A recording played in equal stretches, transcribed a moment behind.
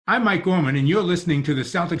I'm Mike Gorman, and you're listening to the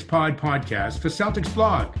Celtics Pod podcast for Celtics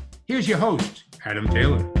Blog. Here's your host, Adam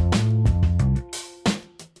Taylor.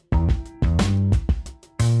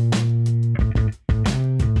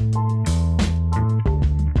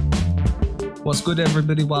 What's good,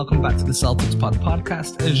 everybody? Welcome back to the Celtics Pod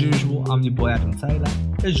podcast. As usual, I'm your boy Adam Taylor.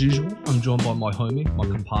 As usual, I'm joined by my homie, my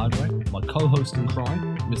compadre, my co-host in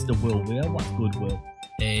crime, Mr. Will Weir. What's good, Will?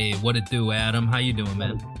 Hey, what it do, Adam? How you doing,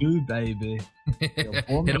 man? Good, baby. Hit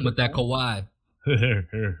him with that Kawhi.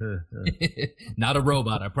 Not a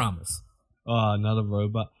robot, I promise. Oh, not a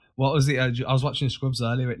robot. What was it? I was watching Scrubs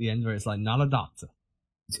earlier at the end where it's like, not a doctor.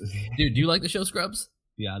 Dude, do you like the show Scrubs?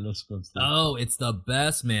 Yeah, I love Scrubs. Too. Oh, it's the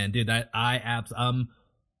best, man. Dude, I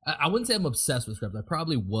wouldn't say I'm obsessed with Scrubs. I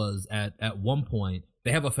probably was at one point.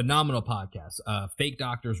 They have a phenomenal podcast, Fake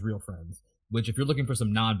Doctors, Real Friends, which if you're looking for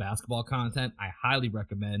some non-basketball content, I highly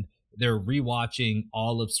recommend. They're rewatching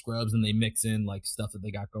all of Scrubs and they mix in like stuff that they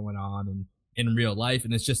got going on and in real life,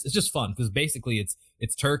 and it's just fun because basically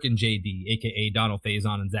it's Turk and JD, aka Donald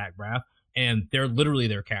Faison and Zach Braff, and they're literally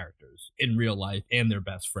their characters in real life and their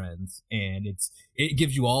best friends, and it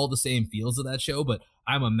gives you all the same feels of that show. But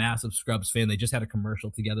I'm a massive Scrubs fan. They just had a commercial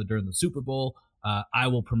together during the Super Bowl. I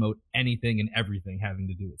will promote anything and everything having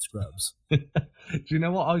to do with Scrubs. Do you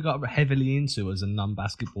know what I got heavily into as a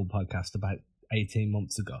non-basketball podcast about 18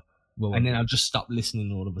 months ago? And then I just stopped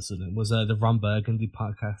listening all of a sudden. It was the Ron Burgundy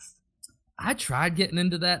podcast. I tried getting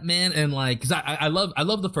into that, man, and like, because I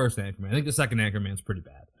love the first Anchorman. I think the second Anchorman's pretty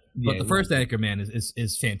bad, but the first Anchorman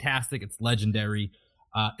is fantastic. It's legendary.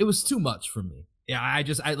 It was too much for me. Yeah,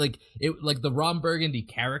 I like it, like the Ron Burgundy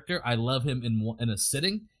character. I love him in a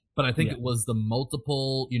sitting, but I think it was the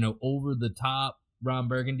multiple, over the top Ron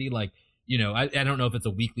Burgundy. Like, I don't know if it's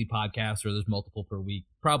a weekly podcast or there's multiple per week.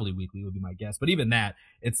 Probably weekly would be my guess. But even that,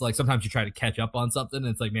 it's like sometimes you try to catch up on something. And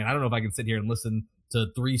it's like, man, I don't know if I can sit here and listen to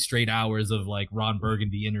 3 straight hours of like Ron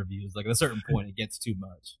Burgundy interviews. Like at a certain point, it gets too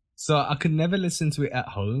much. So I could never listen to it at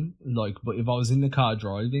home. Like, but if I was in the car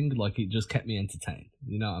driving, like it just kept me entertained.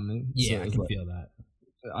 You know what I mean? Yeah, so I can feel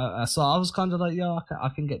that. So I was kind of like, I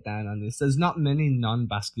can get down on this. There's not many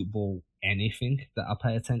non-basketball anything that I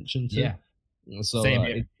pay attention to. Yeah. So Same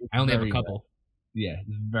here. I only have a couple. Rare. Yeah,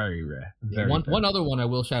 very rare. One other one I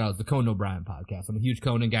will shout out is the Conan O'Brien podcast. I'm a huge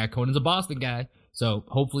Conan guy. Conan's a Boston guy, so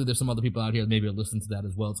hopefully there's some other people out here that maybe will listen to that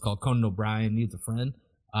as well. It's called Conan O'Brien Needs a Friend.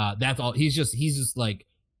 That's all. He's just like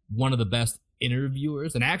one of the best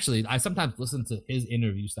interviewers. And actually, I sometimes listen to his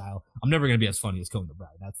interview style. I'm never gonna be as funny as Conan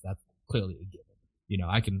O'Brien. That's clearly a given.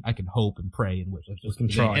 I can hope and pray and wish. Just can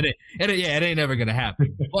try. It ain't never gonna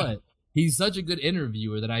happen. But he's such a good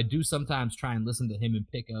interviewer that I do sometimes try and listen to him and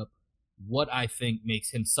pick up what I think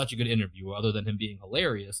makes him such a good interviewer, other than him being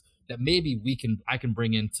hilarious, that maybe I can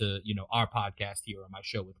bring into, our podcast here on my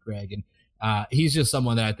show with Greg. And he's just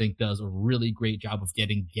someone that I think does a really great job of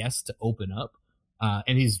getting guests to open up.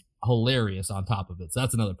 And he's hilarious on top of it. So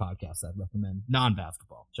that's another podcast I'd recommend.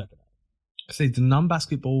 Non-basketball. Check it out. See, the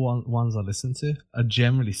non-basketball ones I listen to are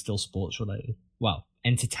generally still sports related. Well,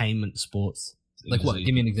 entertainment sports. Like what?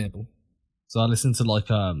 Give me an example. So I listen to like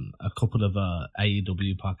a couple of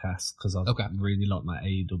AEW podcasts because I really like my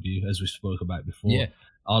AEW, as we spoke about before. Yeah.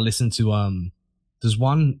 I'll listen to there's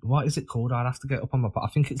one, what is it called? I'd have to get up on my, I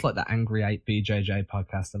think it's like the Angry 8 BJJ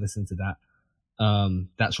podcast. I listen to that.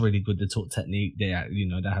 That's really good. They talk technique. They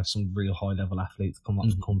have some real high level athletes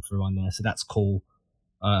come through on there. So that's cool.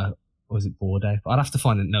 Was it Bored Ape? I'd have to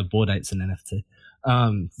find it. No, Bored Ape's an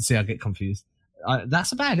NFT. See, I get confused.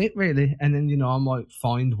 That's about it, really. And then, I might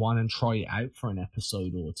find one and try it out for an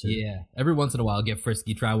episode or two. Yeah. Every once in a while, get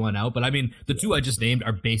frisky, try one out. But I mean, the two I just named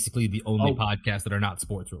are basically the only podcasts that are not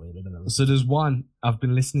sports related. So there's one I've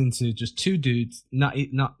been listening to, just 2 dudes. They're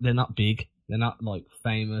not big. They're not like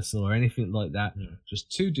famous or anything like that. Yeah.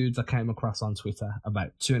 Just 2 dudes I came across on Twitter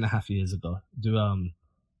about 2.5 years ago.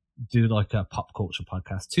 Do like a pop culture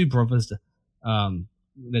podcast. 2 brothers.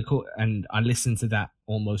 They're cool, and I listen to that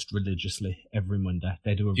almost religiously every Monday.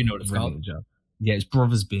 They do a brilliant job. Yeah, it's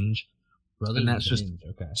Brothers Binge. And that's just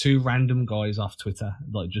 2 random guys off Twitter,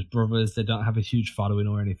 like just brothers. They don't have a huge following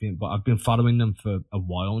or anything, but I've been following them for a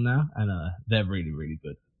while now, and they're really, really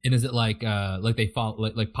good. And is it like they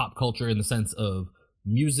follow like pop culture in the sense of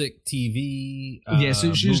music, TV? Yeah, so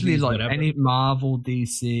it's usually like whatever. Any Marvel,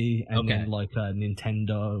 DC, and then like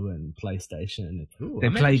Nintendo and PlayStation. Ooh, they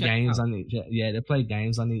play games on each. Yeah, they play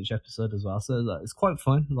games on each episode as well. So it's quite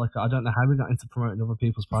fun. Like I don't know how we got into promoting other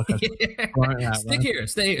people's podcasts.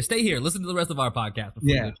 Stay here. Listen to the rest of our podcast before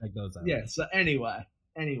you check those out. Yeah. So anyway,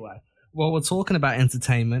 well, we're talking about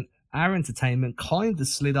entertainment. Our entertainment kind of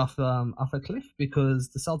slid off a cliff because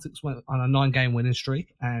the Celtics went on a 9-game winning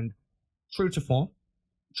streak, and true to form,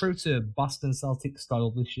 true to Boston Celtics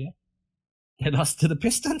style this year, they lost to the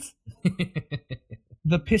Pistons.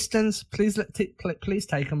 The Pistons, please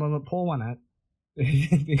take a moment, pour one out,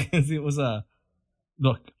 because it was a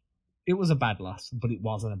bad loss, but it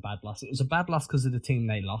wasn't a bad loss. It was a bad loss because of the team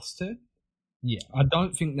they lost to. Yeah, I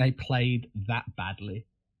don't think they played that badly.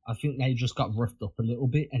 I think they just got roughed up a little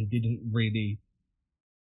bit and didn't really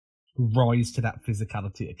rise to that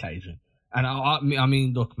physicality occasion. And I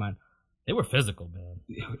mean, look, man, they were physical, man.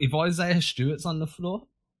 If Isaiah Stewart's on the floor,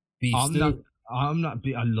 I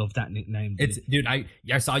love that nickname. Dude. I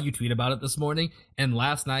saw you tweet about it this morning, and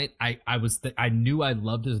last night I knew I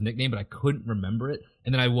loved his nickname, but I couldn't remember it.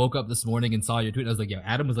 And then I woke up this morning and saw your tweet. And I was like, yo,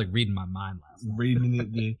 Adam was like reading my mind last night. Reading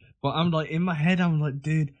it, dude. But I'm like, in my head, I'm like,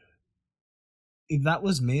 dude, if that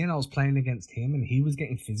was me and I was playing against him and he was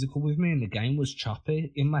getting physical with me and the game was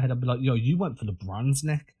choppy, in my head I'd be like, yo, you went for LeBron's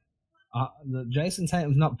neck. Jason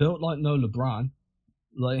Tatum's not built like no LeBron.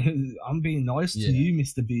 Like, I'm being nice to you,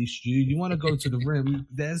 Mr. Beast. You want to go to the rim?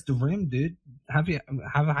 There's the rim, dude. Have it.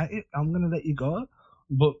 I'm gonna let you go.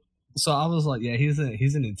 But so I was like, yeah, he's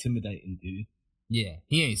an intimidating dude. Yeah,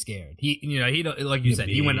 he ain't scared. He don't, like you said,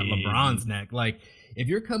 he went at LeBron's neck. Like, if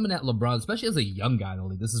you're coming at LeBron, especially as a young guy in the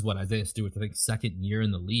league, this is what Isaiah Stewart's, I think, second year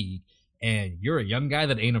in the league, and you're a young guy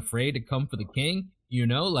that ain't afraid to come for the king.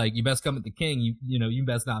 Like, you best come at the king. You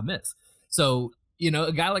best not miss. So,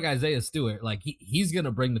 a guy like Isaiah Stewart, like, he's going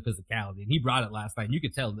to bring the physicality, and he brought it last night. And you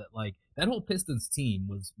could tell that, like, that whole Pistons team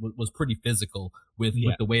was pretty physical with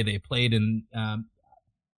the way they played. And,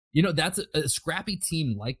 that's a scrappy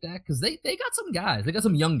team like that, because they got some guys. They got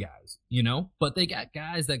some young guys, but they got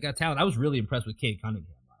guys that got talent. I was really impressed with Cade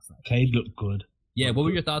Cunningham last night. Cade looked good. Yeah, what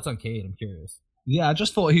were your thoughts on Cade? I'm curious. Yeah, I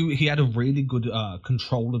just thought he had a really good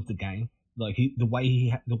control of the game. Like, the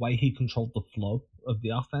way he controlled the flow of the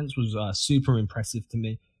offense was super impressive to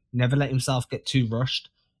me. Never let himself get too rushed.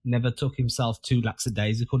 Never took himself too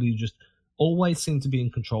lackadaisical. He just always seemed to be in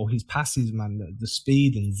control. His passes, man, the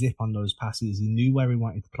speed and zip on those passes. He knew where he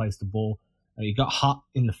wanted to place the ball. He got hot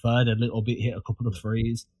in the third a little bit, hit a couple of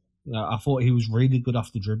threes. I thought he was really good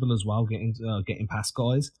off the dribble as well, getting past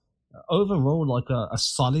guys. Overall, like a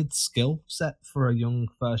solid skill set for a young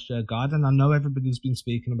first-year guard, and I know everybody's been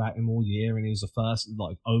speaking about him all year, and he was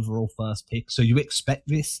a overall first pick, so you expect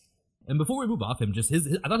this. And before we move off him, just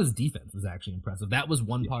I thought his defense was actually impressive. That was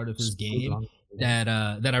one part of his game that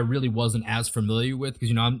I really wasn't as familiar with,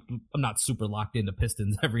 because I'm not super locked into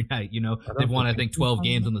Pistons every night. They've won, I think, 12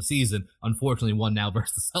 games in the season. Unfortunately, one now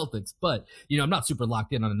versus the Celtics. But I'm not super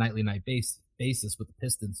locked in on a nightly basis with the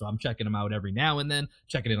Pistons, so I'm checking them out every now and then,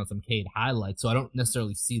 checking in on some Cade highlights. So I don't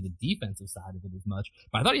necessarily see the defensive side of it as much.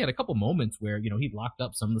 But I thought he had a couple moments where he locked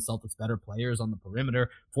up some of the Celtics' better players on the perimeter,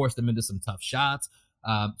 forced them into some tough shots.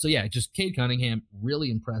 So yeah, just Cade Cunningham,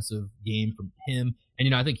 really impressive game from him.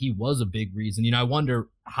 And, I think he was a big reason. I wonder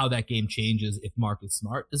how that game changes if Marcus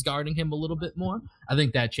Smart is guarding him a little bit more. I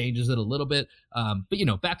think that changes it a little bit.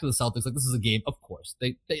 But, back to the Celtics, like, this is a game, of course,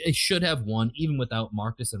 they should have won even without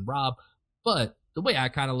Marcus and Rob. But the way I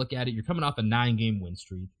kind of look at it, you're coming off a 9-game win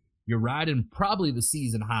streak. You're riding probably the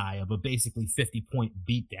season high of a basically 50-point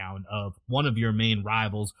beatdown of one of your main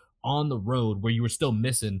rivals on the road, where you were still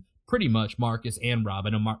missing pretty much Marcus and Rob.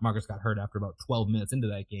 I know Marcus got hurt after about 12 minutes into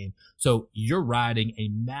that game. So you're riding a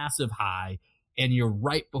massive high, and you're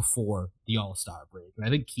right before the All-Star break. And I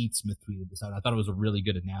think Keith Smith tweeted this out. I thought it was a really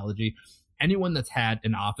good analogy. Anyone that's had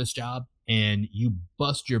an office job and you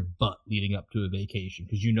bust your butt leading up to a vacation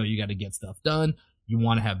because you got to get stuff done, you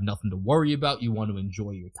want to have nothing to worry about, you want to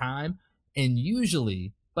enjoy your time. And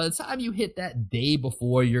usually, by the time you hit that day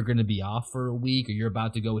before you're going to be off for a week, or you're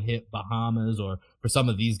about to go hit Bahamas, or for some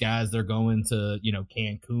of these guys, they're going to,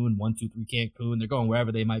 Cancun, 1, 2, 3 Cancun. They're going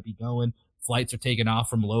wherever they might be going. Flights are taking off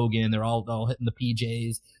from Logan. They're all hitting the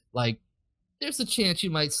PJs. Like, there's a chance you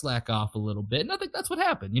might slack off a little bit. And I think that's what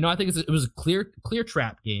happened. I think it was a clear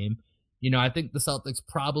trap game. I think the Celtics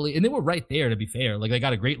probably, and they were right there, to be fair. Like, they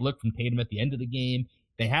got a great look from Tatum at the end of the game.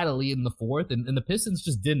 They had a lead in the fourth, and the Pistons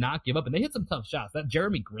just did not give up. And they hit some tough shots. That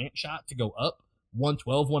Jeremy Grant shot to go up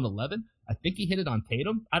 112, 111, I think he hit it on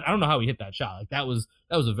Tatum. I don't know how he hit that shot. Like, that was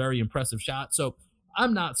a very impressive shot. So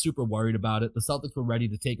I'm not super worried about it. The Celtics were ready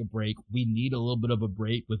to take a break. We need a little bit of a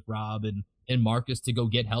break with Rob and Marcus to go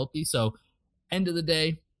get healthy. So end of the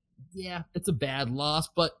day, yeah, it's a bad loss,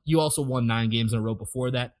 but you also won 9 games in a row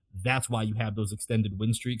before that. That's why you have those extended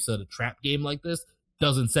win streaks. So the trap game like this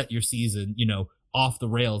doesn't set your season, off the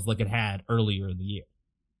rails like it had earlier in the year.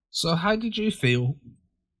 So how did you feel?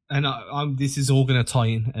 And this is all going to tie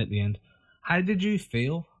in at the end. How did you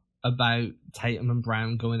feel about Tatum and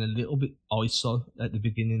Brown going a little bit ISO at the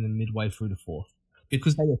beginning and midway through the fourth?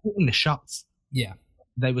 Because they were hitting the shots. Yeah.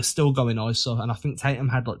 they were still going ISO, and I think Tatum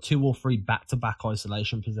had like 2 or 3 back-to-back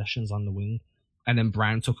isolation possessions on the wing, and then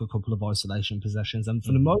Brown took a couple of isolation possessions, and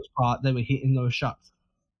for the most part, they were hitting those shots.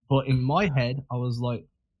 But in my head, I was like,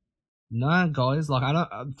 nah, guys, like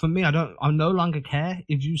I no longer care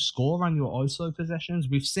if you score on your ISO possessions.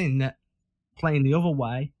 We've seen that playing the other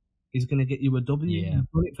way is going to get you a W. Yeah.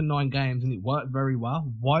 You've done it for 9 games and it worked very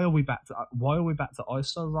well. Why are we back to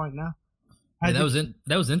ISO right now? Yeah,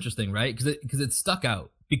 that was interesting, right? Because it stuck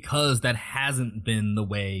out because that hasn't been the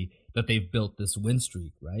way that they've built this win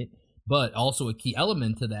streak, right? But also a key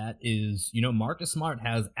element to that is, Marcus Smart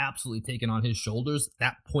has absolutely taken on his shoulders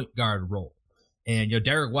that point guard role. And,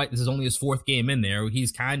 Derek White, this is only his 4th game in there.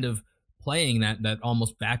 He's kind of playing that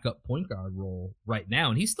almost backup point guard role right now.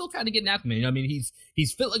 And he's still kind of getting after me. I mean,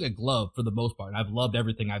 he's fit like a glove for the most part. I've loved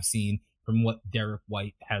everything I've seen from what Derek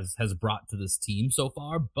White has brought to this team so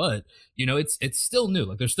far. But, it's still new.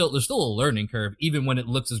 Like there's still a learning curve, even when it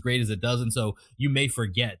looks as great as it does. And so you may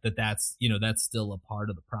forget that's still a part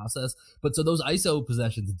of the process. But so those ISO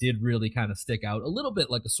possessions did really kind of stick out a little bit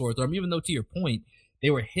like a sore thumb, even though to your point, they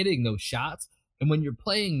were hitting those shots. And when you're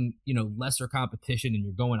playing, lesser competition and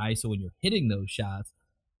you're going ISO and you're hitting those shots,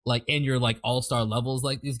 and you're all-star levels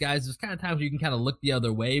like these guys, there's kind of times where you can kind of look the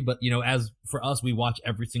other way. But, as for us, we watch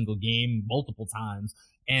every single game multiple times.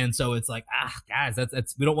 And so it's like, guys,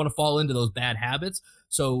 that's we don't want to fall into those bad habits.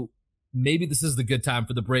 So maybe this is the good time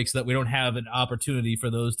for the break so that we don't have an opportunity for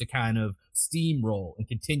those to kind of steamroll and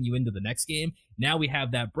continue into the next game. Now we have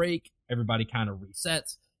that break. Everybody kind of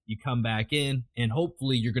resets. You come back in, and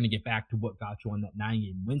hopefully you're going to get back to what got you on that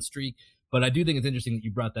 9-game win streak. But I do think it's interesting that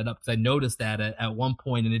you brought that up because I noticed that at one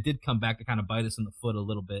point, and it did come back to kind of bite us in the foot a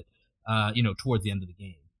little bit, towards the end of the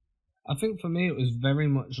game. I think for me, it was very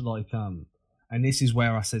much like, and this is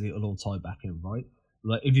where I said it'll all tie back in, right?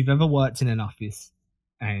 Like if you've ever worked in an office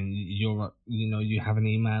and you have an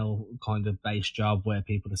email kind of based job where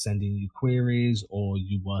people are sending you queries, or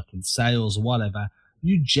you work in sales or whatever,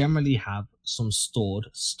 you generally have some stored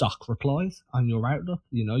stock replies on your Outlook.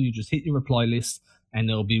 You just hit your reply list and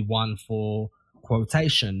there'll be one for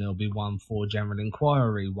quotation, there'll be one for general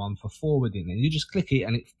inquiry, one for forwarding, and you just click it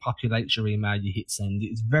and it populates your email, you hit send.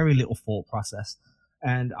 It's very little thought process.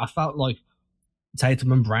 And I felt like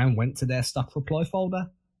Tatum and Brown went to their stock reply folder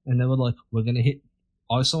and they were like, we're going to hit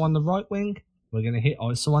ISO on the right wing, we're going to hit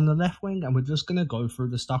ISO on the left wing, and we're just going to go through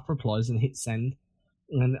the stock replies and hit send.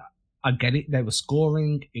 And I get it, they were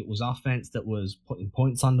scoring, it was offense that was putting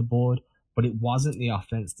points on the board, but it wasn't the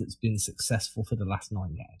offense that's been successful for the last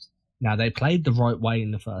 9 games. Now, they played the right way in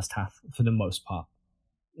the first half for the most part.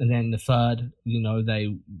 And then the third,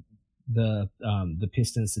 the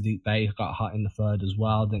Pistons, Sadiq Bey got hot in the third as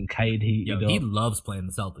well. Then Cade heated up. He loves playing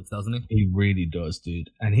the Celtics, doesn't he? He really does, dude.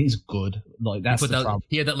 And he's good. Like that's the problem.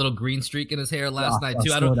 He had that little green streak in his hair last night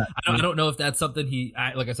too. I don't know if that's something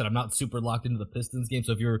like I said, I'm not super locked into the Pistons game.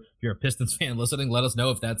 So if you're a Pistons fan listening, let us know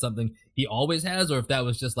if that's something he always has, or if that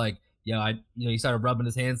was just like, he started rubbing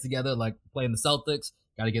his hands together, like playing the Celtics.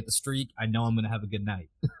 Got to get the streak. I know I'm going to have a good night.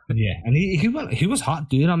 Yeah, and he was hot,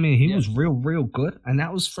 dude. I mean, he was real good, and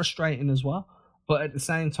that was frustrating as well. But at the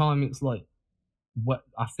same time, it's like what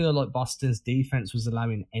I feel like Boston's defense was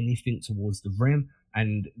allowing anything towards the rim,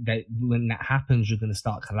 and when that happens, you're going to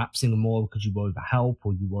start collapsing more because you overhelp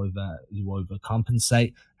or you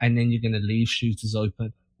overcompensate, and then you're going to leave shooters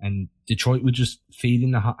open. And Detroit were just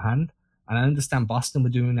feeding the hot hand. And I understand Boston were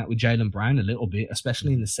doing that with Jaylen Brown a little bit,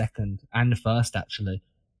 especially in the second and the first, actually.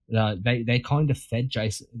 They kind of fed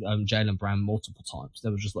Jaylen Brown multiple times. They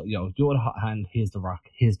were just like, yo, you're the hot hand, here's the rock,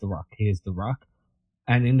 here's the rock, here's the rock.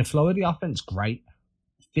 And in the flow of the offense, great.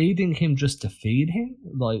 Feeding him just to feed him,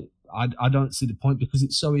 like, I don't see the point because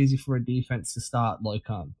it's so easy for a defense to start, like,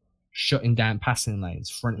 shutting down passing lanes,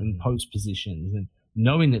 fronting post positions, and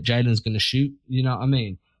knowing that Jaylen's going to shoot, you know what I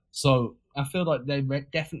mean? So I feel like they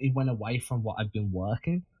definitely went away from what I've been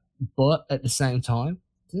working, but at the same time,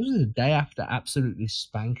 this was a day after absolutely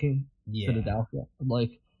spanking Philadelphia.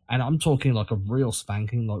 Like, and I'm talking like a real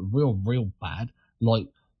spanking, like real bad, like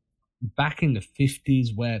back in the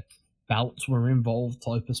 50s where belts were involved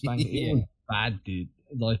type of spanking. It was bad, dude.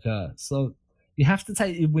 Like, so you have to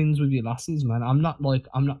take your wins with your losses, man. I'm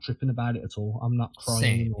not tripping about it at all. I'm not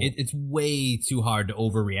crying. It's way too hard to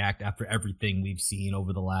overreact after everything we've seen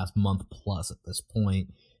over the last month plus at this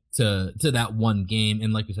point to that one game.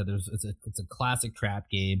 And like you said, it's a classic trap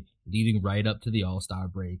game leading right up to the All-Star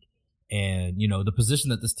break. And, the position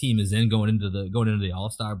that this team is in going into the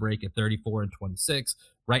All-Star break at 34-26.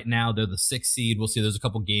 Right now, they're the 6th seed. We'll see. There's a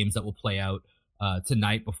couple games that will play out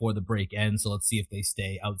tonight before the break ends. So let's see if they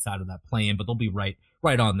stay outside of that play-in, but they'll be right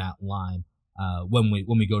on that line when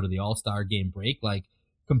we go to the All-Star game break. Like,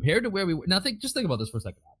 compared to where we were. Now, just think about this for a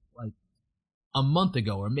second. Like a month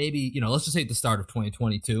ago, or maybe, let's just say at the start of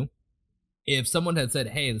 2022, if someone had said,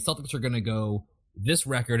 hey, the Celtics are going to go this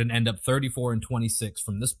record and end up 34-26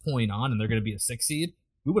 from this point on, and they're going to be a 6 seed,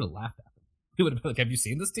 we would have laughed at them. We would have been like, have you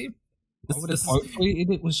seen this team? I would have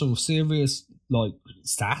tweeted it with some serious, like,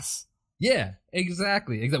 stats. Yeah,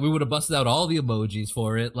 exactly. We would have busted out all the emojis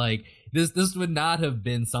for it. Like, this would not have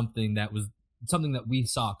been something that we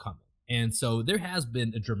saw coming. And so there has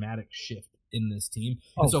been a dramatic shift in this team.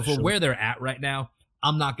 And so for where they're at right now,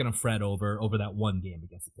 I'm not going to fret over that one game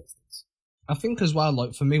against the Pistons. I think as well,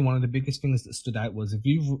 like, for me, one of the biggest things that stood out was if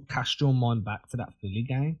you cast your mind back to that Philly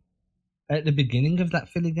game, at the beginning of that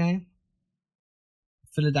Philly game,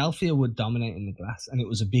 Philadelphia were dominating the glass, and it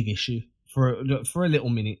was a big issue for a little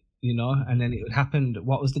minute, and then it happened.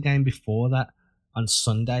 What was the game before that? On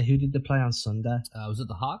Sunday, who did they play on Sunday? Was it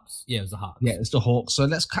the Hawks? Yeah, it was the Hawks. Yeah, it's the Hawks. So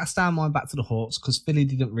let's cast our mind back to the Hawks, because Philly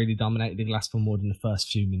didn't really dominate the glass for more than the first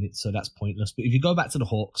few minutes, so that's pointless. But if you go back to the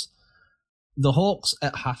Hawks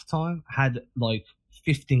at halftime had like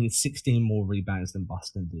 15, 16 more rebounds than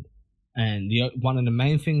Boston did. And one of the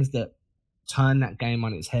main things that turned that game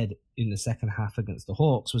on its head in the second half against the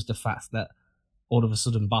Hawks was the fact that all of a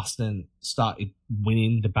sudden Boston started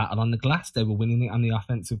winning the battle on the glass. They were winning it on the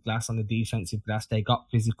offensive glass, on the defensive glass. They got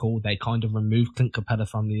physical. They kind of removed Clint Capella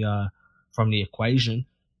from the equation,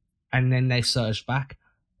 and then they surged back.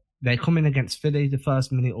 They come in against Philly. The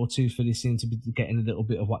first minute or two, Philly seemed to be getting a little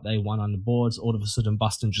bit of what they want on the boards. All of a sudden,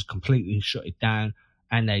 Boston just completely shut it down,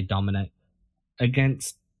 and they dominate.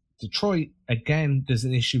 Against Detroit, again, there's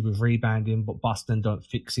an issue with rebounding, but Boston don't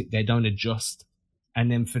fix it. They don't adjust,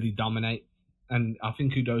 and then Philly dominate. And I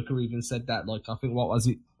think Udoka even said that, like, I think, what was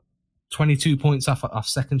it? 22 points off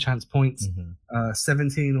second chance points,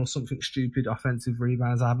 17 or something stupid offensive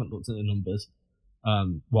rebounds. I haven't looked at the numbers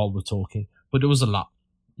while we're talking, but there was a lot.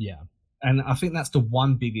 Yeah. And I think that's the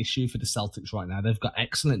one big issue for the Celtics right now. They've got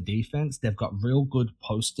excellent defense. They've got real good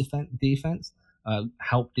post defense.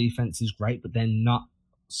 Help defense is great, but they're not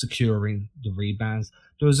securing the rebounds.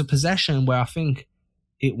 There was a possession where I think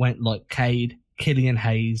it went like Cade, Killian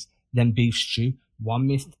Hayes, then Beef Stew. One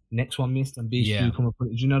missed, next one missed, and Beef Stew come up. Do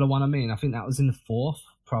you know the one I mean? I think that was in the fourth,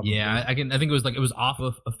 probably. Yeah, I think it was off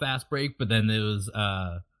of a fast break, but then it was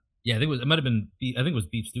it might have been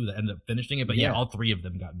Beef Stew that ended up finishing it, but all three of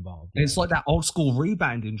them got involved. It's like that old school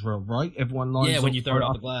rebounding drill, right? Everyone lines up when you throw it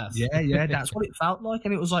off the glass. Yeah, that's what it felt like,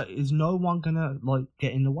 and it was like, is no one gonna like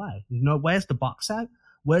get in the way? Where's the box out?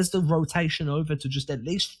 Where's the rotation over to just at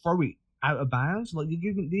least throw it out of bounds? Like, you're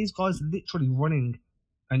giving these guys literally running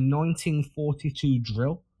a 1942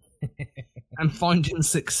 drill and finding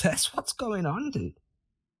success. What's going on, dude?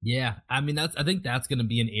 Yeah, I mean, I think that's going to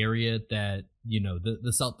be an area that,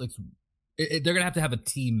 the Celtics, they're going to have a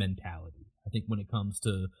team mentality, I think, when it comes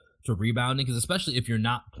to rebounding, because especially if you're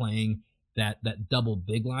not playing that double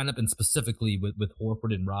big lineup, and specifically with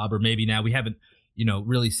Horford and Rob, or maybe now we haven't,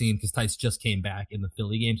 really seen, because Tice just came back in the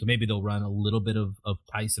Philly game, so maybe they'll run a little bit of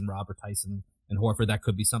Tice and Rob, or Tyson and Horford. That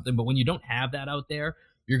could be something. But when you don't have that out there,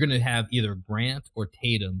 you're going to have either Grant or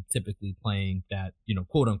Tatum typically playing that,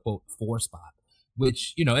 quote unquote 4 spot,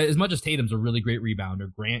 which, as much as Tatum's a really great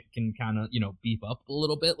rebounder, Grant can kind of, beef up a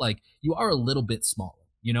little bit. Like, you are a little bit smaller,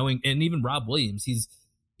 and even Rob Williams,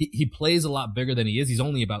 he plays a lot bigger than he is. He's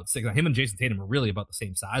only about 6. Him and Jason Tatum are really about the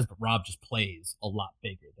same size, but Rob just plays a lot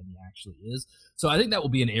bigger than he actually is. So I think that will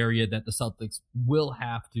be an area that the Celtics will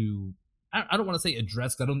have to, I don't want to say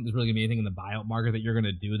address, because I don't think there's really going to be anything in the buyout market that you're going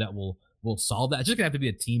to do that will solve that. It's just going to have to be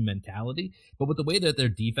a team mentality. But with the way that their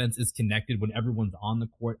defense is connected when everyone's on the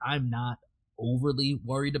court, I'm not overly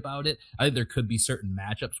worried about it. I think there could be certain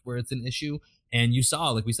matchups where it's an issue. And you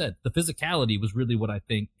saw, like we said, the physicality was really what I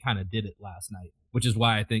think kind of did it last night, which is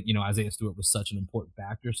why I think, Isaiah Stewart was such an important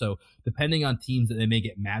factor. So depending on teams that they may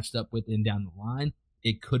get matched up with in down the line,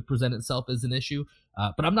 it could present itself as an issue.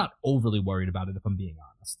 But I'm not overly worried about it, if I'm being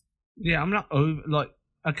honest. Yeah, I'm not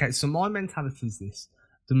okay, so my mentality is this.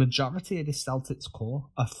 The majority of the Celtics core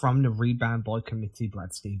are from the rebound by committee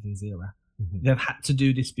Brad Stevens era. Mm-hmm. They've had to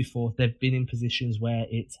do this before. They've been in positions where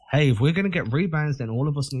it's, hey, if we're going to get rebounds, then all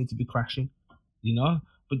of us need to be crashing,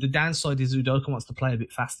 But the downside is Udoka wants to play a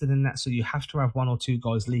bit faster than that, so you have to have one or two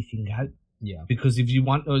guys leaking out. Yeah. Because if you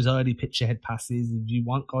want those early pitch ahead passes, if you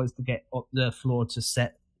want guys to get up the floor to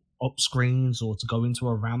set up screens or to go into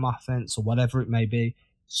a ram offense or whatever it may be,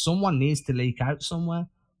 someone needs to leak out somewhere.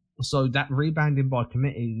 So that rebounding by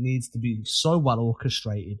committee needs to be so well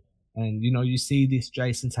orchestrated. And, you see this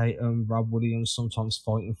Jason Tatum, Rob Williams sometimes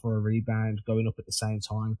fighting for a rebound, going up at the same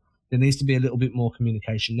time. there needs to be a little bit more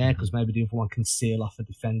communication there, because maybe the other one can seal off a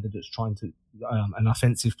defender that's trying to, an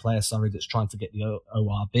offensive player, that's trying to get the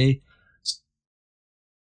ORB.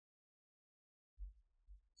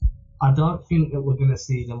 I don't think that we're going to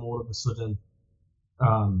see them all of a sudden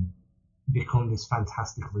become this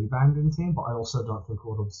fantastic rebounding team, but I also don't think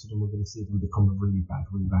all of a sudden we're going to see them become a really bad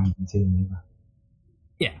rebounding team either.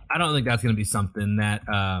 Yeah, I don't think that's going to be something that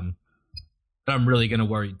I'm really going to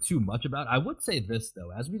worry too much about. I would say this,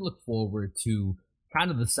 though, as we look forward to kind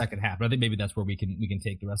of the second half, and I think maybe that's where we can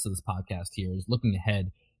take the rest of this podcast here, is looking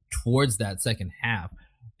ahead towards that second half.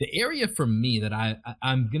 The area for me that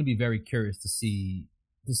I'm going to be very curious to see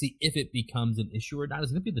if it becomes an issue or not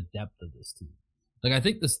is going to be the depth of this team. Like, I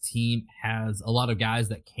think this team has a lot of guys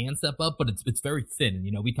that can step up, but it's very thin. And,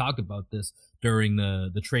 you know, we talked about this during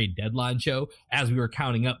the trade deadline show as we were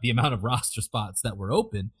counting up the amount of roster spots that were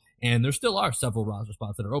open. And there still are several roster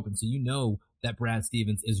spots that are open. So you know that Brad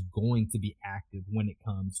Stevens is going to be active when it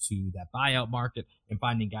comes to that buyout market and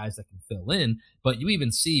finding guys that can fill in. But you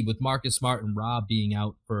even see with Marcus Smart and Rob being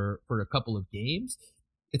out for a couple of games,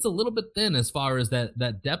 it's a little bit thin as far as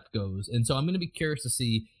that depth goes. And so I'm going to be curious to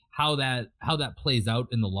see how that plays out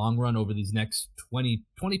in the long run over these next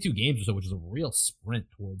 22 games or so, which is a real sprint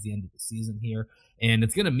towards the end of the season here. And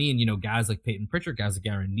it's going to mean, you know, guys like Peyton Pritchard, guys like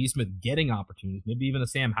Aaron Nesmith getting opportunities, maybe even a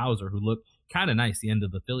Sam Hauser who looked kind of nice the end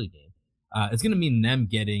of the Philly game. It's going to mean them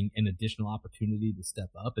getting an additional opportunity to step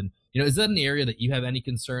up. And, you know, is that an area that you have any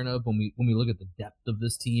concern of when we look at the depth of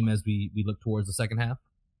this team as we look towards the second half?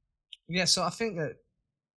 Yeah, so I think that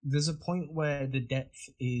there's a point where the depth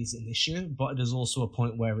is an issue, but there's also a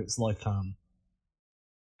point where it's like an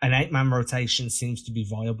 8-man rotation seems to be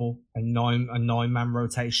viable, a 9-man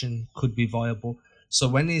rotation could be viable. So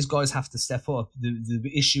when these guys have to step up,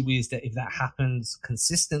 the issue is that if that happens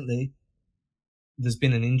consistently, there's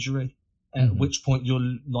been an injury, at which point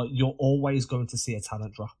you're always going to see a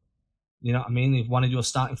talent drop. You know what I mean? If one of your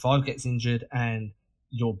starting 5 gets injured and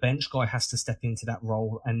your bench guy has to step into that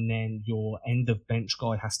role, and then your end of bench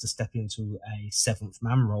guy has to step into a 7th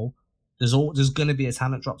man role, there's going to be a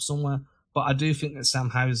talent drop somewhere. But I do think that Sam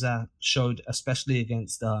Hauser showed, especially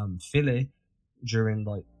against Philly during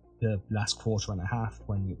like the last quarter and a half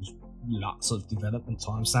when it was lots of development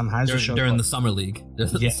time. Sam Hauser showed during the summer league.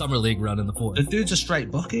 There's the summer league run in the 4th. The dude's a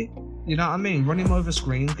straight bucket. You know what I mean? Run him over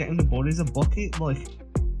screens, get him the ball. He's a bucket. Like.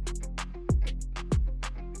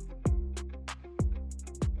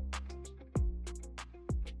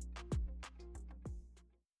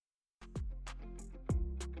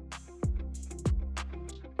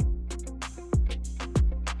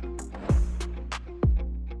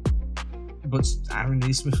 But Aaron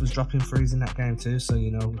Nesmith was dropping threes in that game too, so,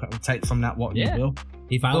 you know, take from that what you will.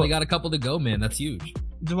 He finally got a couple to go, man. That's huge.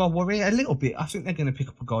 Do I worry? A little bit. I think they're going to pick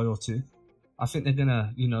up a guy or two. I think they're going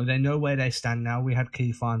to, you know, they know where they stand now. We had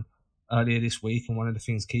Keith on earlier this week, and one of the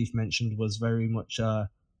things Keith mentioned was very much the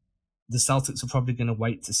Celtics are probably going to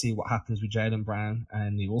wait to see what happens with Jaylen Brown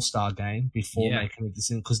and the All-Star game before making a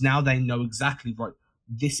decision, because now they know exactly, right,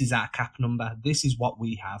 this is our cap number. This is what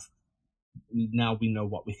we have. Now we know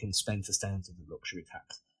what we can spend to stay under the luxury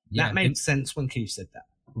tax. That made sense when Keith said that.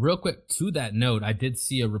 Real quick, to that note, I did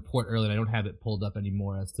see a report earlier. I don't have it pulled up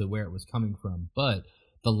anymore as to where it was coming from, but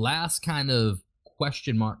the last kind of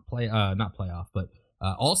question mark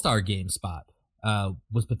All-Star game spot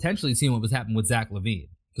was potentially seeing what was happening with Zach LaVine.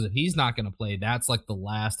 Because if he's not going to play, that's like the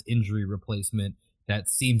last injury replacement that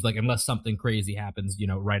seems like, unless something crazy happens, you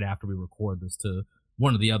know, right after we record this to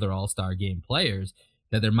one of the other All-Star game players,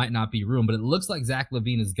 that there might not be room. But it looks like Zach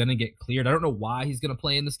LaVine is going to get cleared. I don't know why he's going to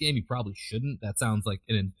play in this game. He probably shouldn't. That sounds like,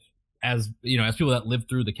 as people that lived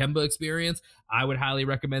through the Kemba experience, I would highly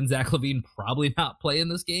recommend Zach LaVine probably not play in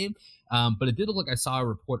this game. But it did look like I saw a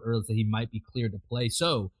report earlier that he might be cleared to play.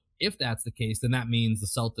 So if that's the case, then that means the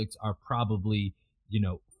Celtics are probably, you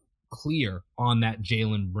know, clear on that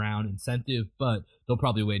Jaylen Brown incentive, but they'll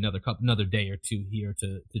probably wait another day or two here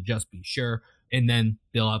to just be sure. And then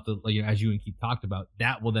they'll have to, you know, as you and Keith talked about,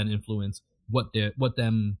 that will then influence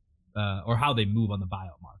or how they move on the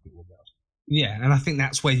buyout market will go. Yeah, and I think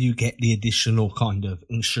that's where you get the additional kind of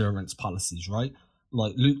insurance policies, right?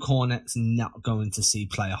 Like, Luke Kornet's not going to see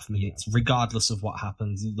playoff minutes, regardless of what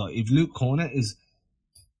happens. Like, if Luke Kornet is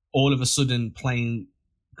all of a sudden playing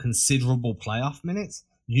considerable playoff minutes,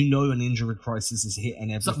 you know an injury crisis is hit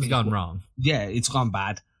and everything. Something's gone wrong. Yeah, it's gone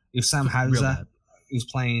bad. If Sam Hauser is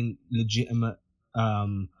playing legitimate,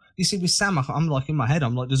 you see, with Sam, I'm like, in my head,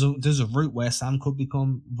 I'm like, there's a route where Sam could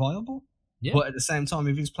become viable. Yeah. But at the same time,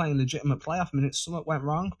 if he's playing legitimate playoff minutes, something went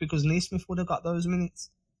wrong because Nesmith would have got those minutes.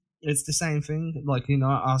 It's the same thing. Like, you know,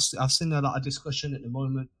 I've seen a lot of discussion at the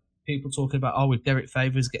moment people talking about, oh, if Derek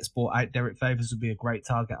Favors gets bought out, Derek Favors would be a great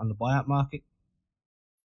target on the buyout market.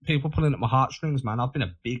 People pulling at my heartstrings, man. I've been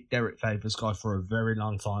a big Derek Favors guy for a very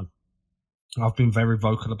long time. I've been very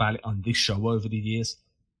vocal about it on this show over the years.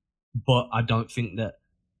 But I don't think that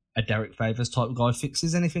a Derek Favors type guy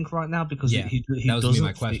fixes anything right now because he that doesn't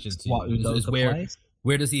my question fix to what you. those plays.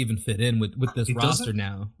 Where does he even fit in with this He roster doesn't.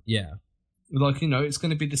 now? Yeah. Like, it's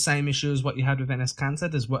going to be the same issue as what you had with Enes Kanter.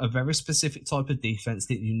 There's a very specific type of defense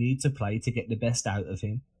that you need to play to get the best out of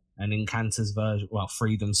him. And in Kanter's version,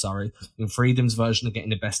 in Freedom's version of getting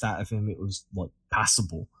the best out of him, it was like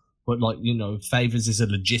passable. But Favors is a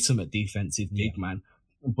legitimate defensive big man.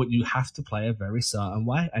 But you have to play a very certain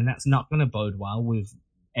way, and that's not going to bode well with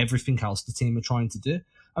everything else the team are trying to do.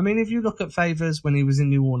 I mean, if you look at Favors when he was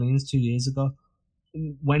in New Orleans 2 years ago,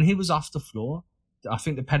 when he was off the floor, I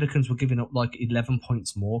think the Pelicans were giving up like 11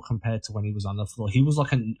 points more compared to when he was on the floor. He was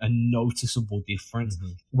like a noticeable difference.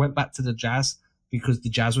 Mm-hmm. Went back to the Jazz because the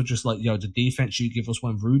Jazz were just like, the defense you give us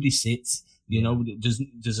when Rudy sits,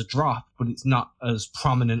 there's a drop, but it's not as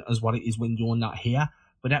prominent as what it is when you're not here.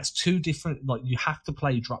 But that's two different, you have to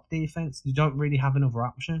play drop defense. You don't really have another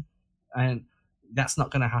option. And that's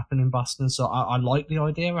not going to happen in Boston. So I like the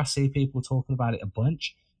idea. I see people talking about it a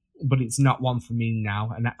bunch, but it's not one for me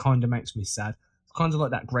now. And that kind of makes me sad. It's kind of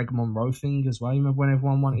like that Greg Monroe thing as well. You remember when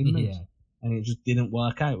everyone wanted him? Yeah. And it just didn't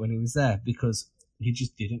work out when he was there because he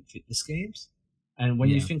just didn't fit the schemes. And when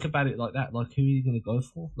you think about it like that, who are you going to go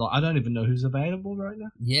for? I don't even know who's available right now.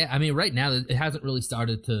 Yeah, I mean, right now it hasn't really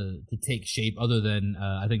started to take shape other than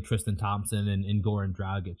I think Tristan Thompson and Goran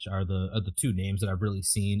Dragic are the two names that I've really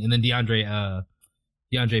seen. And then DeAndre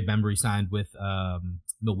Bembry signed with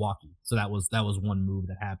Milwaukee. So that was one move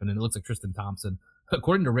that happened. And it looks like Tristan Thompson,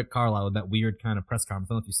 according to Rick Carlisle, with that weird kind of press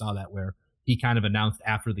conference, I don't know if you saw that, where he kind of announced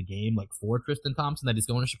after the game, for Tristan Thompson, that he's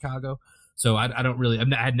going to Chicago. So I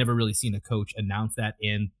had never really seen a coach announce that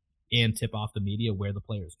and tip off the media where the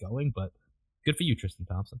player's going, but good for you, Tristan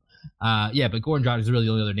Thompson. But Goran Dragic is really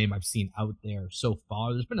the only other name I've seen out there so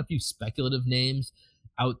far. There's been a few speculative names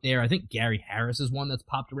out there. I think Gary Harris is one that's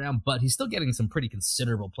popped around, but he's still getting some pretty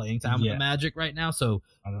considerable playing time with the Magic right now. So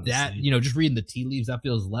that, just reading the tea leaves, that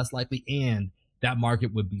feels less likely, and that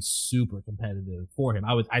market would be super competitive for him.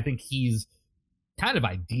 I think he's kind of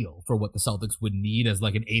ideal for what the Celtics would need as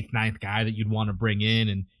like an 8th, 9th guy that you'd want to bring in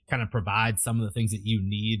and kind of provide some of the things that you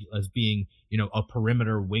need as being, a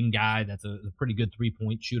perimeter wing guy that's a pretty good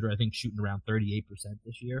 3-point shooter. I think shooting around 38%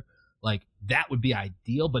 this year. That would be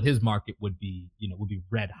ideal, but his market would be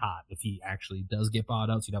red hot if he actually does get bought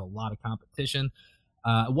out. So you'd have a lot of competition.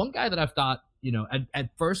 One guy that I've thought, at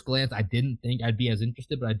first glance, I didn't think I'd be as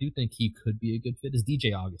interested, but I do think he could be a good fit is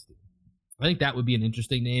DJ Augustin. I think that would be an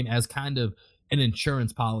interesting name as kind of an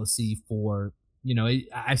insurance policy for,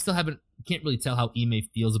 I still can't really tell how Ime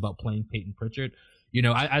feels about playing Peyton Pritchard.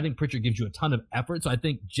 I think Pritchard gives you a ton of effort. So I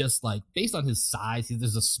think just based on his size,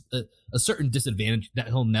 there's a certain disadvantage that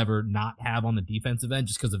he'll never not have on the defensive end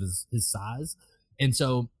just because of his size. And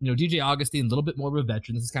so, DJ Augustin, a little bit more of a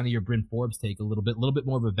veteran. This is kind of your Bryn Forbes take a little bit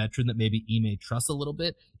more of a veteran that maybe Ime trusts a little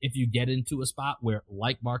bit. If you get into a spot where,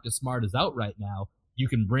 like Marcus Smart is out right now, you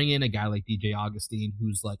can bring in a guy like DJ Augustin,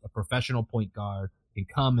 who's like a professional point guard, can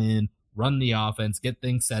come in, run the offense, get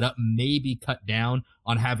things set up, maybe cut down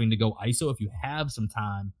on having to go ISO if you have some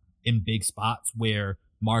time in big spots where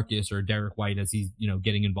Marcus or Derek White, as he's,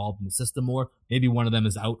 getting involved in the system more, maybe one of them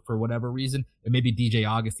is out for whatever reason, and maybe DJ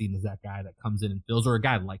Augustin is that guy that comes in and fills, or a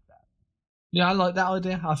guy like that. Yeah, I like that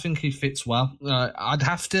idea. I think he fits well. I'd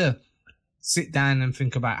have to sit down and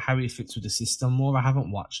think about how he fits with the system more. I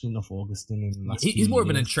haven't watched enough Augustin in the last few He's more years. of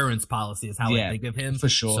an insurance policy is how I think of him. For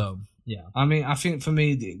sure. So, yeah. I mean, I think for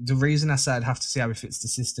me, the reason I say I'd have to see how he fits the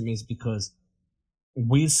system is because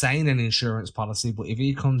we're saying an insurance policy, but if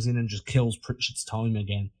he comes in and just kills Pritchard's time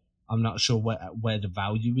again, I'm not sure where the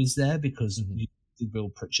value is there because you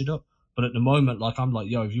build Pritchard up. But at the moment, I'm like,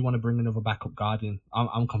 if you want to bring another backup guard in,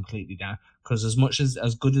 I'm completely down. Because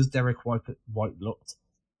as good as Derek White looked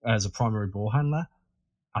as a primary ball handler,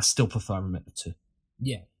 I still prefer him at the 2.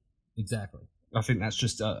 Yeah, exactly. I think that's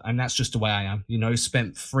just the way I am. He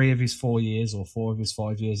spent 3 of his 4 years or 4 of his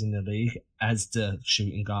 5 years in the league as the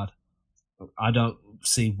shooting guard. I don't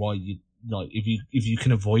see why if you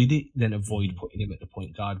can avoid it, then avoid putting him at the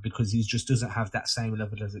point guard because he just doesn't have that same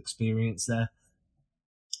level of experience there.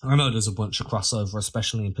 I know there's a bunch of crossover,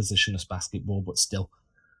 especially in positionless basketball, but still.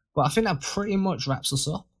 But I think that pretty much wraps us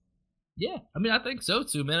up. Yeah, I mean, I think so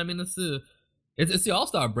too, man. I mean, it's the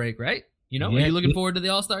All-Star break, right? Are you looking forward to the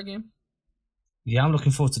All-Star game? Yeah, I'm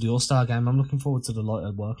looking forward to the All-Star game. I'm looking forward to the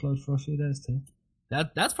lighter workload for a few days too.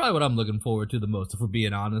 That's probably what I'm looking forward to the most, if we're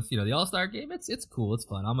being honest. The All-Star game, it's cool, it's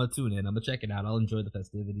fun. I'm gonna tune in, I'm gonna check it out, I'll enjoy the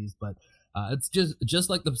festivities. But it's just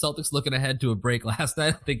like the Celtics looking ahead to a break last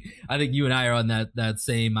night. I think you and I are on that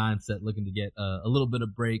same mindset, looking to get a little bit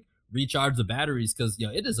of break, recharge the batteries, because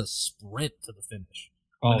it is a sprint to the finish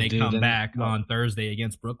when they come back on Thursday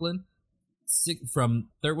against Brooklyn. From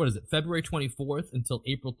February 24th until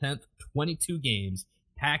April 10th, 22 games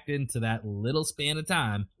packed into that little span of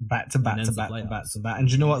time, back to back. And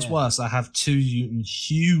do you know what's worse? I have two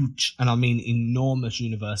huge, and I mean enormous,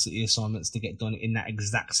 university assignments to get done in that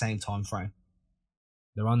exact same time frame.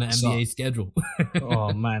 They're on the NBA schedule.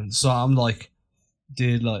 Oh man, so I'm like,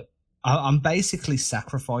 dude, I'm basically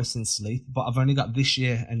sacrificing sleep, but I've only got this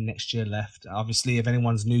year and next year left. Obviously, if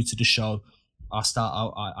anyone's new to the show, I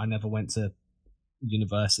never went to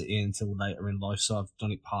university until later in life, so I've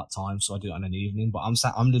done it part-time, so I do it on an evening, but I'm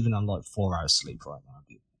living on 4 hours sleep right now,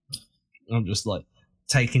 dude. I'm just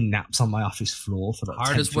taking naps on my office floor for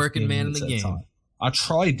hardest working man in the game. I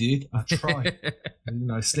try, dude. I try.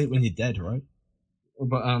 Sleep when you're dead, right?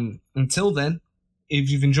 But until then,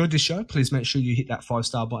 if you've enjoyed this show, please make sure you hit that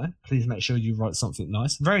 5-star button. Please make sure you write something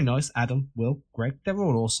nice. Very nice. Adam, Will, Greg, they're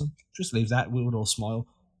all awesome. Just leave that. We would all smile.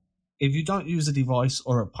 If you don't use a device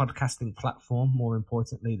or a podcasting platform, more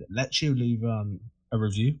importantly, that lets you leave a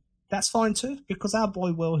review, that's fine too, because our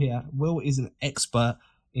boy Will here, Will is an expert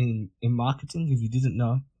in marketing. If you didn't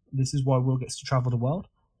know, this is why Will gets to travel the world.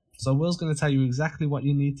 So Will's going to tell you exactly what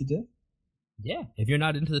you need to do. Yeah, if you're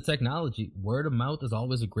not into the technology, word of mouth is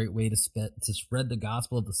always a great way to spread the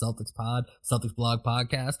gospel of the Celtics Celtics Blog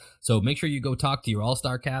podcast. So make sure you go talk to your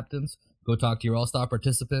all-star captains, go talk to your all-star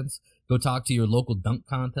participants, go talk to your local dunk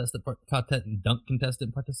contestant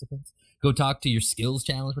participants, go talk to your skills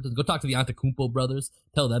challenge participants, go talk to the Antetokounmpo brothers,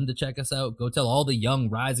 tell them to check us out, go tell all the young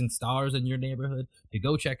rising stars in your neighborhood to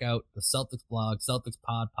go check out the Celtics Blog, Celtics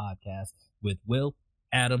Pod podcast with Will,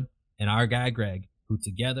 Adam, and our guy Greg, who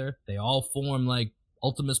together, they all form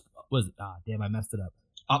Optimus Prime.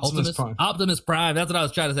 Optimus Prime, that's what I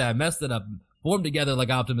was trying to say, I messed it up. Formed together like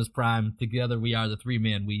Optimus Prime, together we are the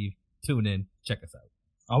 3-man weave. Tune in, check us out.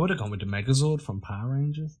 I would have gone with the Megazord from Power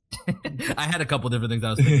Rangers. I had a couple different things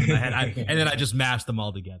I was thinking in my head, and then I just mashed them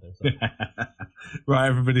all together. So. Right,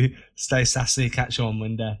 everybody, stay sassy. Catch you on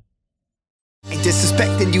Monday. Ain't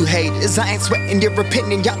disrespecting you haters, I ain't sweating your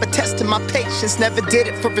opinion. Y'all been testing my patience, never did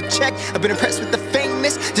it for a check. I've been impressed with the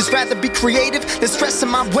famous, just rather be creative than stressing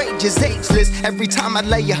my wages. Ageless, every time I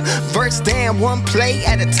lay a verse down, one play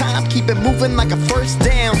at a time, keep it moving like a first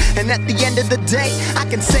down. And at the end of the day, I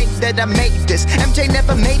can say that I made this. MJ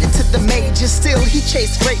never made it to the majors, still he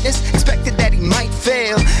chased greatness, expected that he might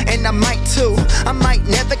fail, and I might too. I might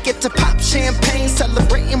never get to pop champagne,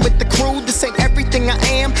 celebrating with the crew. This ain't everything I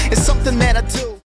am, it's something that I do.